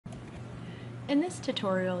In this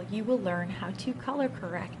tutorial, you will learn how to color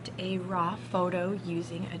correct a raw photo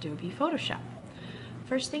using Adobe Photoshop.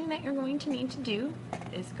 First thing that you're going to need to do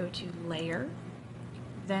is go to Layer,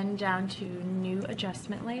 then down to New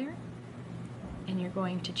Adjustment Layer, and you're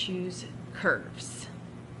going to choose Curves.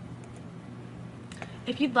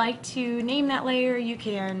 If you'd like to name that layer, you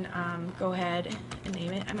can go ahead and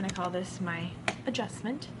name it. I'm going to call this my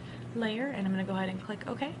adjustment layer, and I'm going to go ahead and click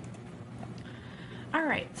OK.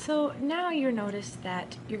 Alright, so now you'll notice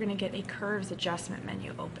that you're going to get a Curves adjustment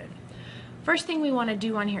menu open. First thing we want to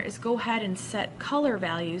do on here is go ahead and set color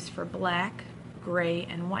values for black, gray,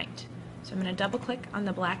 and white. So I'm going to double click on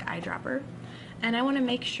the black eyedropper, and I want to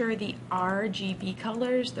make sure the RGB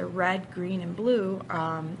colors, the red, green, and blue,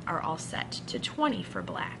 are all set to 20 for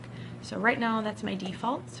black. So right now that's my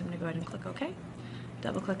default, so I'm going to go ahead and click OK.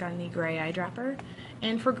 Double click on the gray eyedropper,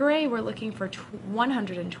 and for gray we're looking for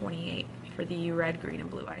 128 for the red, green, and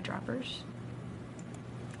blue eyedroppers,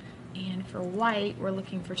 and for white we're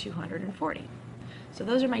looking for 240. So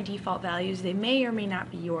those are my default values. They may or may not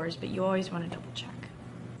be yours, but you always want to double check.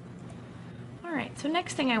 Alright, so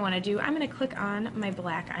next thing I want to do, I'm going to click on my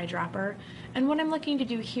black eyedropper, and what I'm looking to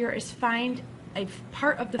do here is find a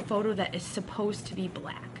part of the photo that is supposed to be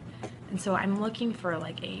black. And so I'm looking for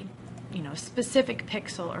like a specific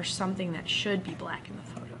pixel or something that should be black in the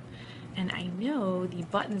photo. And I know the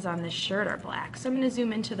buttons on this shirt are black, so I'm going to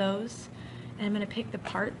zoom into those, and I'm going to pick the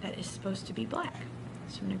part that is supposed to be black.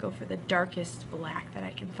 So I'm going to go for the darkest black that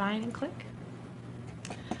I can find and click.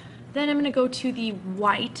 Then I'm going to go to the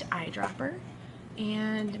white eyedropper,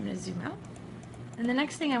 and I'm going to zoom out. And the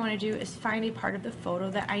next thing I want to do is find a part of the photo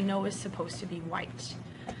that I know is supposed to be white.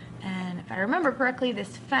 And if I remember correctly,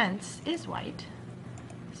 this fence is white.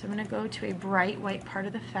 So I'm going to go to a bright white part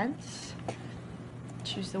of the fence,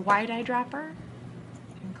 choose the white eyedropper,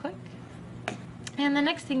 and click. And the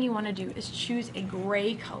next thing you want to do is choose a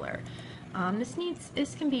gray color.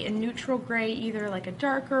 This can be a neutral gray, either like a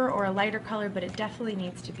darker or a lighter color, but it definitely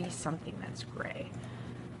needs to be something that's gray.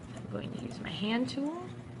 So I'm going to use my hand tool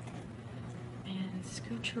and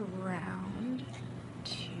scooch around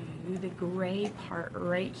to the gray part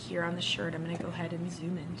right here on the shirt. I'm going to go ahead and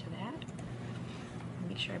zoom into that.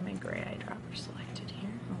 Make sure I have my gray eyedropper selected here.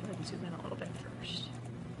 I'll go ahead and zoom in a little bit first.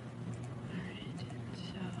 Alright,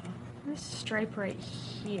 so this stripe right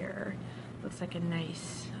here looks like a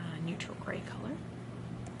nice neutral gray color.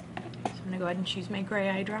 So I'm going to go ahead and choose my gray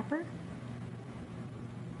eyedropper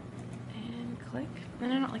and click.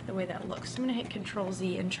 And I don't like the way that looks, so I'm going to hit Control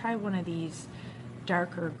Z and try one of these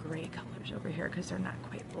darker gray colors over here because they're not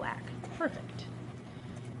quite black. Perfect.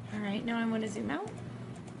 Alright, now I'm going to zoom out.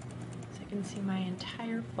 You can see my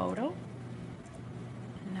entire photo,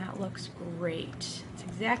 and that looks great. It's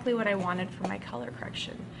exactly what I wanted for my color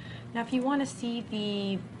correction. Now if you want to see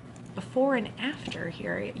the before and after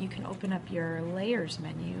here, you can open up your layers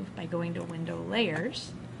menu by going to Window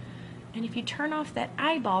Layers, and if you turn off that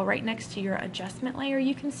eyeball right next to your adjustment layer,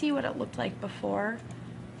 you can see what it looked like before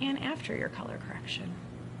and after your color correction.